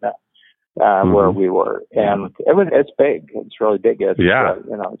Arena where we were, and it's big. It's really big. It's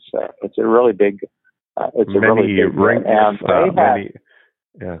a really big. It's a really big rinks, and they had.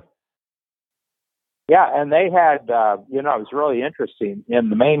 And they had. It was really interesting. In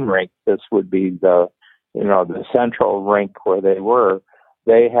the main rink, this would be the central rink where they were.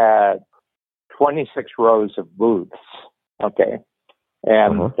 They had 26 rows of booths. Okay.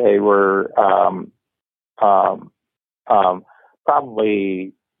 And they were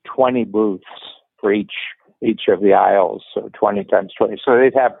probably 20 booths for each of the aisles, so 20 times 20. So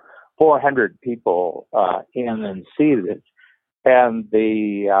they'd have 400 people in and seated. And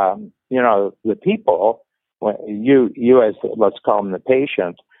the people, you as, let's call them the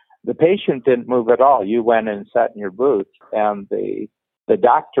patient didn't move at all. You went and sat in your booth, and the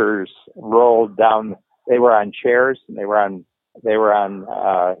doctors rolled down. They were on chairs, and they were on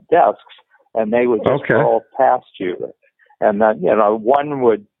desks, and they would just roll past you, and then one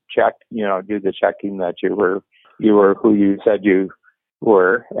would check, do the checking that you were who you said you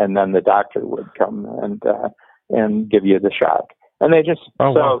were, and then the doctor would come and give you the shot, and they just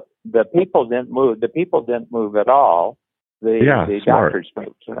the people didn't move. The people didn't move at all. The doctors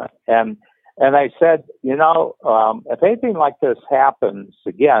moved, and I said, if anything like this happens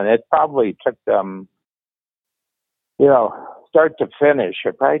again, it probably took them, start to finish,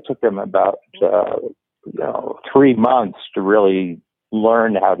 it probably took them about 3 months to really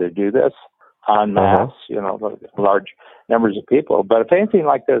learn how to do this. en masse, large numbers of people. But if anything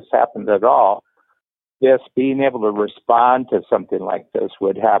like this happened at all, this being able to respond to something like this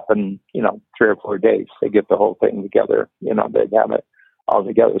would happen, 3 or 4 days. They get the whole thing together, they'd have it all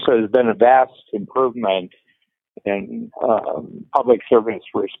together. So there's been a vast improvement in public service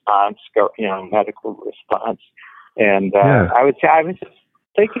response, medical response. And I was just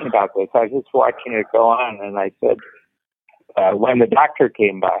thinking about this. I was just watching it go on, and I said, when the doctor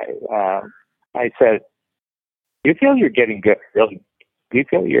came by, I said, "Do you feel you're getting good? Really? Do you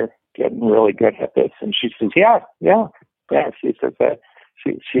feel you're getting really good at this?" And she says, "Yeah." She says that.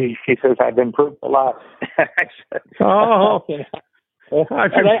 She says, "I've improved a lot." I said, "Oh,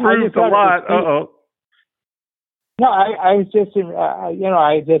 I've improved a lot." No, I was just,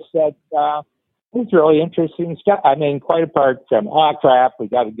 I just said, it's really interesting stuff. I mean, quite apart from, crap, we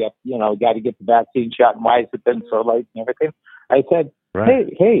got to get the vaccine shot, and why has it been so late and everything. I said,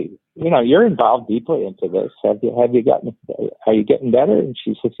 right. hey, you're involved deeply into this. Are you getting better? And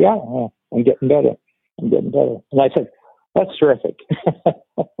she says, yeah, I'm getting better. And I said, that's terrific.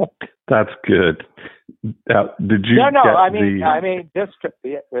 That's good. Did you? No. I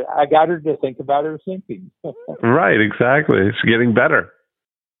got her to think about her thinking. Right. Exactly. It's getting better.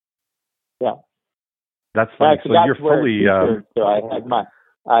 Yeah. That's funny. So you're fully. So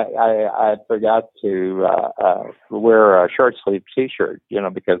I forgot to wear a short sleeve T-shirt.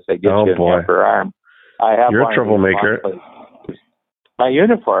 Because they get you in the upper arm. I have. You're a troublemaker. My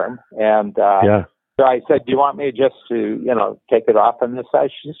uniform, and So I said, "Do you want me just to, take it off on this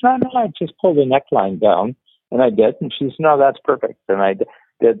side?" She says, "No, I just pull the neckline down," and I did. And she says, "No, that's perfect." And I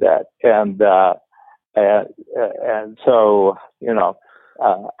did that, and so I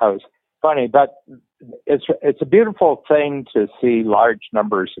was funny, but it's a beautiful thing to see large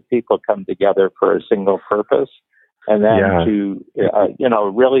numbers of people come together for a single purpose, and then to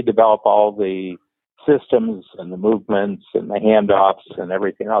really develop all the systems and the movements and the handoffs and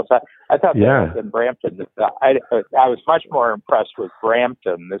everything else. I thought that in Brampton, I was much more impressed with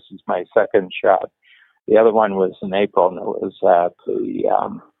Brampton. This is my second shot. The other one was in April, and it was at the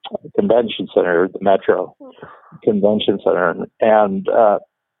convention center, the Metro Convention Center, and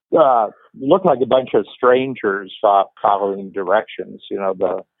looked like a bunch of strangers following directions.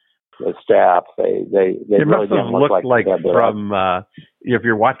 The staff, they it really must have didn't looked like from if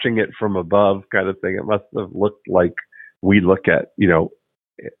you're watching it from above, kind of thing. It must have looked like we look at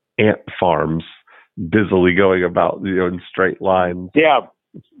ant farms busily going about in straight lines,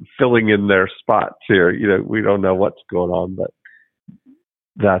 filling in their spots here. We don't know what's going on, but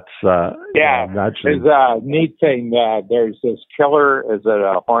that's It's a neat thing. There's this killer. Is it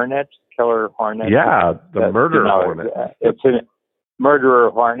a hornet? Killer hornet? Yeah, the murder hornet. It's a murderer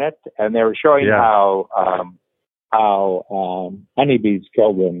hornet, and they were showing how honeybees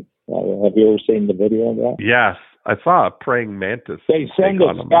kill them. Have you ever seen the video of that? Yes, I saw a praying mantis. They send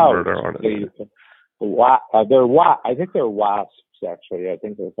a scout. Murder hornet. I think they're wasps, actually. I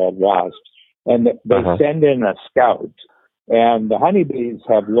think they're called wasps. And they send in a scout. And the honeybees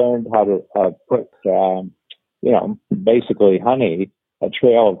have learned how to put, basically honey, a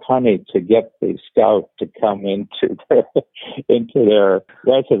trail of honey to get the scout to come into their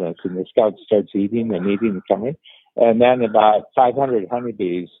residence. And the scout starts eating and coming. And then about 500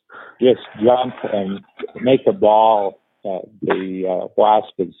 honeybees just jump and make a ball. The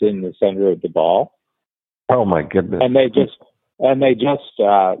wasp is in the center of the ball. Oh my goodness! And they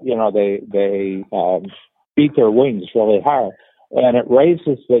beat their wings really hard, and it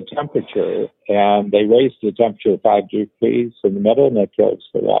raises the temperature. And they raise the temperature 5 degrees in the middle, and it kills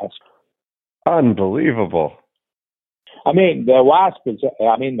the wasp. Unbelievable! The wasp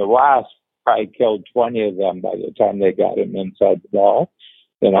probably killed 20 of them by the time they got him inside the ball.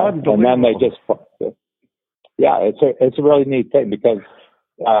 And then they just, it's a really neat thing because,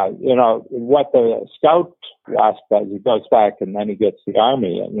 what the scout wasp does, he goes back and then he gets the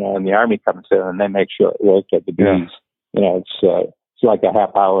army, and the army comes in and they make sure it works at the bees. It's like a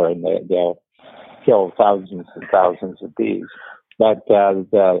half hour, and they'll kill thousands and thousands of bees. But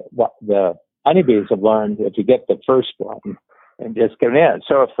the honeybees have learned if you get the first one and just get in.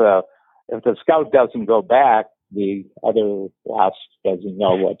 So if the scout doesn't go back, the other wasp doesn't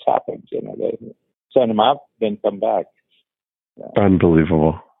know what's happened. They send them out, then come back.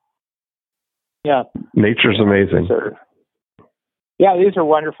 Unbelievable. Yeah. Nature's amazing. These are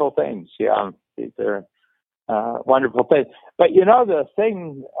wonderful things. Yeah, these are wonderful things. But the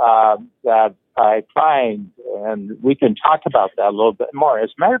thing that I find, and we can talk about that a little bit more.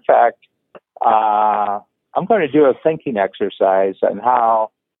 As a matter of fact, I'm going to do a thinking exercise on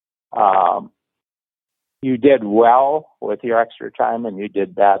how you did well with your extra time and you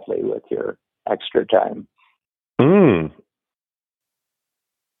did badly with your extra time.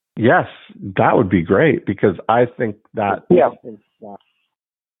 Yes, that would be great, because I think that. Yeah.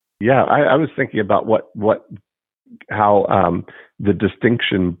 Yeah, I was thinking about how the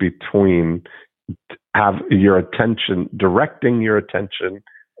distinction between directing your attention,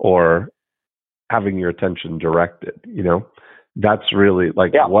 or having your attention directed. That's really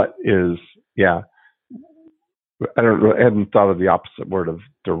like what is. Yeah, I hadn't thought of the opposite word of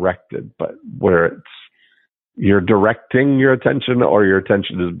directed, but where it's you're directing your attention, or your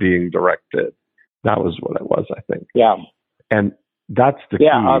attention is being directed. That was what it was, I think. Yeah, and that's the key.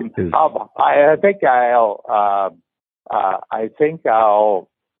 I think I'll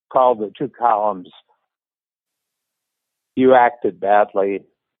call the two columns: you acted badly,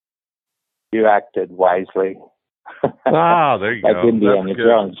 you acted wisely. There you go.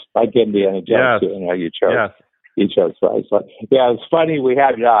 Like Indiana Jones. Yes. You chose wisely. Yeah, it's funny. We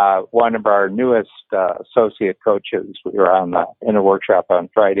had one of our newest associate coaches. We were in a workshop on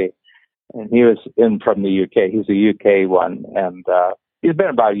Friday, and he was in from the UK. He's a UK one, and he's been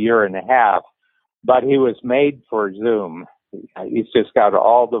about a year and a half, but he was made for Zoom. He's just got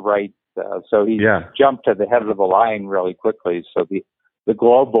all the right, so he jumped to the head of the line really quickly. So the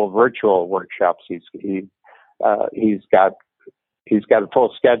global virtual workshops, he's got a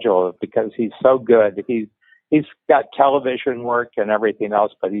full schedule because he's so good. He's got television work and everything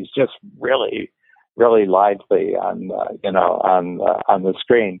else, but he's just really, really lively on the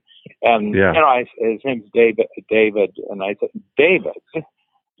screen. And his name's David, and I said, David,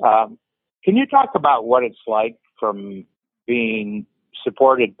 can you talk about what it's like from being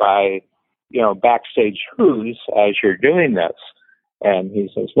supported by Backstage Who's as you're doing this? And he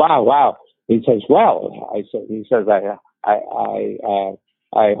says, wow. He says, well, I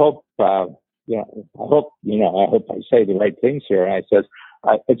hope I hope I say the right things here. And I says,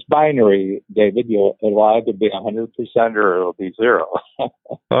 it's binary, David. It'll either be 100% or it'll be 0.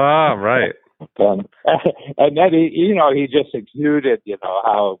 Right. And then he just exuded,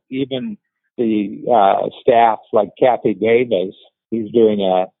 how even the staff like Kathy Davis, he's doing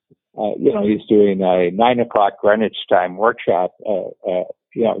a 9:00 Greenwich time workshop.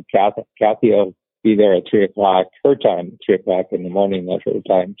 Kathy will be there at 3:00 her time, 3:00 in the morning at her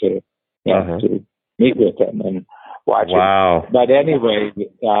time to meet with him and watch him. But anyway,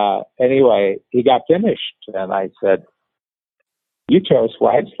 he got finished, and I said, "You chose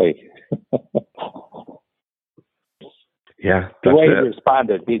wisely." Yeah, the way he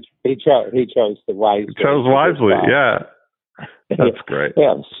responded, he chose the wise. He chose wisely. Yeah, that's great.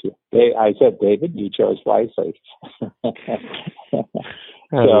 Yes, I said, David, you chose wisely.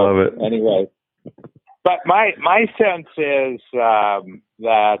 I love it. Anyway, but my sense is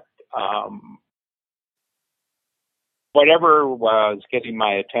that whatever was getting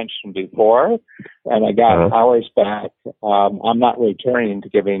my attention before, and I got hours back, I'm not returning to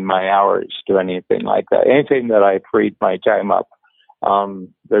giving my hours to anything like that. Anything that I freed my time up,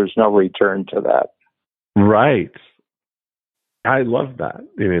 there's no return to that. Right. I love that.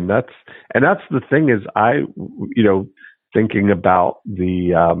 I mean, that's the thing is thinking about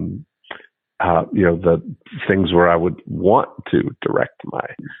the, the things where I would want to direct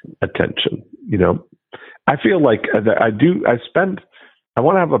my attention, I feel like I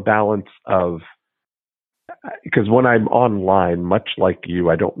want to have a balance of, because when I'm online, much like you,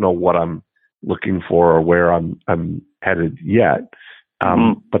 I don't know what I'm looking for or where I'm headed yet.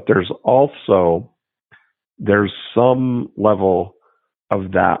 But there's some level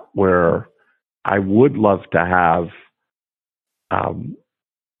of that where I would love to have,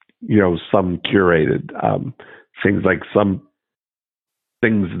 some curated things, like some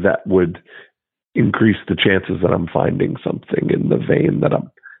things that would increase the chances that I'm finding something in the vein that I'm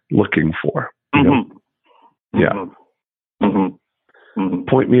looking for. Yeah.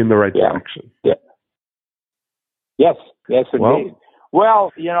 Point me in the right direction. Yeah. Yes, indeed.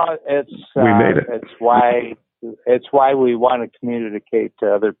 Well, it's we made it. It's why we want to communicate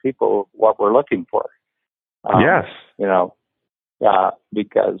to other people what we're looking for. Yes.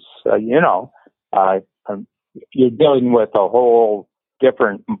 Because you're dealing with a whole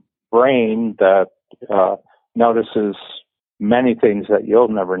different brain that notices many things that you'll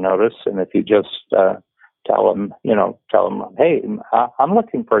never notice, and if you just tell them, hey, I'm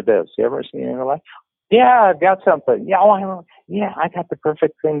looking for this. You ever seen it in your life? Yeah, I've got something. Yeah, I got the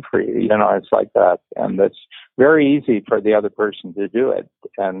perfect thing for you. It's like that, and it's very easy for the other person to do it,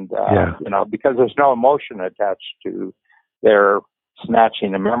 and because there's no emotion attached to their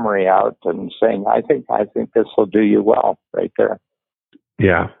snatching a memory out and saying, I think this will do you well, right there.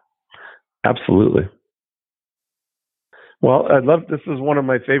 Yeah, absolutely. Well, I love. This is one of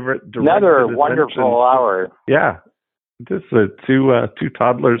my favorite. Another wonderful hour. Yeah, this two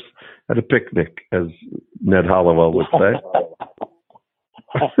toddlers at a picnic, as Ned Hollowell would say.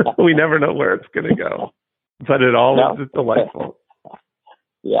 We never know where it's going to go, but it always is delightful.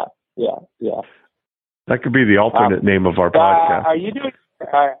 Yeah. That could be the alternate name of our podcast. Are you doing?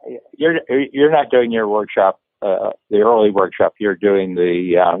 You're not doing your workshop, the early workshop. You're doing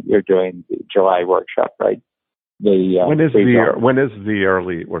the July workshop, right? When is the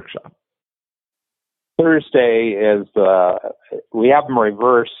early workshop? Thursday is we have them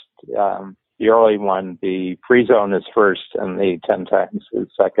reversed. The early one, the free zone is first, and the 10 times is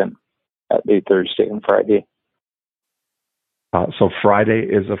second. At the Thursday and Friday. So Friday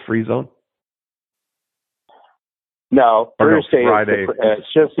is a free zone? No, Thursday Friday.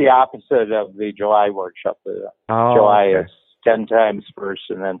 It's just the opposite of the July workshop. July is 10 times first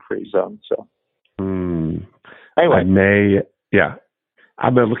and then free zone. So anyway,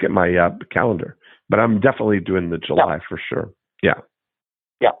 I'm gonna look at my calendar, but I'm definitely doing the July for sure. Yeah.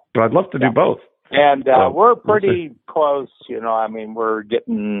 But I'd love to do both. And we're pretty close. I mean, we're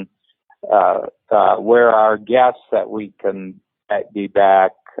getting where our guests that we can be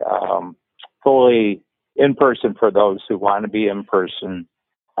back fully in person for those who want to be in person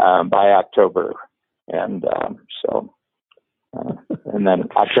by October, and and then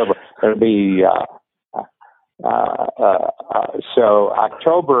October it'll be so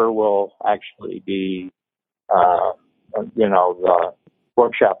October will actually be the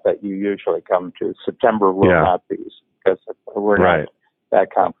workshop that you usually come to. September will not be because we're not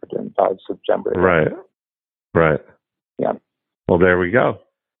that confident by September. Right. Yeah. Well, there we go.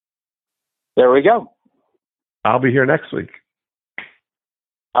 I'll be here next week.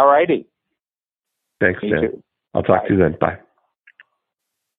 All righty. Thanks, Dan. I'll talk to you then. Bye.